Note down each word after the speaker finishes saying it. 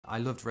I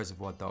loved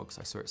Reservoir Dogs.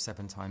 I saw it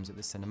 7 times at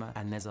the cinema,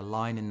 and there's a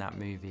line in that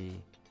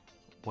movie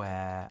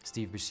where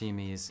Steve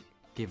Buscemi is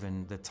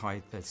given the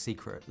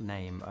secret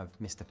name of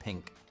Mr.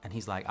 Pink, and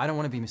he's like, I don't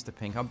want to be Mr.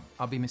 Pink,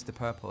 I'll be Mr.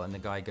 Purple, and the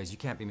guy goes, you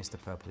can't be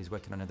Mr. Purple, he's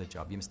working on another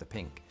job, you're Mr.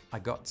 Pink. I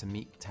got to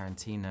meet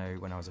Tarantino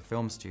when I was a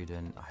film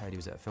student. I heard he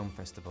was at a film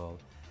festival,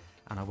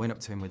 and I went up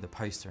to him with the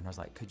poster and I was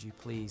like, could you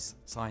please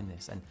sign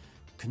this? And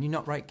can you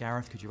not write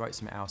Gareth, could you write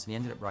something else? And he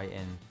ended up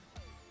writing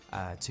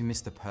to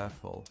Mr.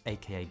 Purple,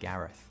 aka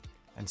Gareth.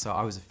 And so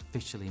I was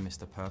officially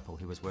Mr. Purple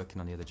who was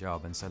working on the other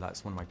job, and so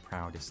that's one of my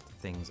proudest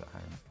things at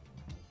home.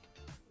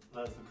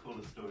 That's the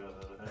coolest story I've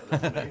ever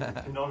heard. That's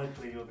amazing.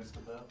 Canonically, you're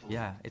Mr. Purple.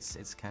 Yeah,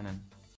 it's canon.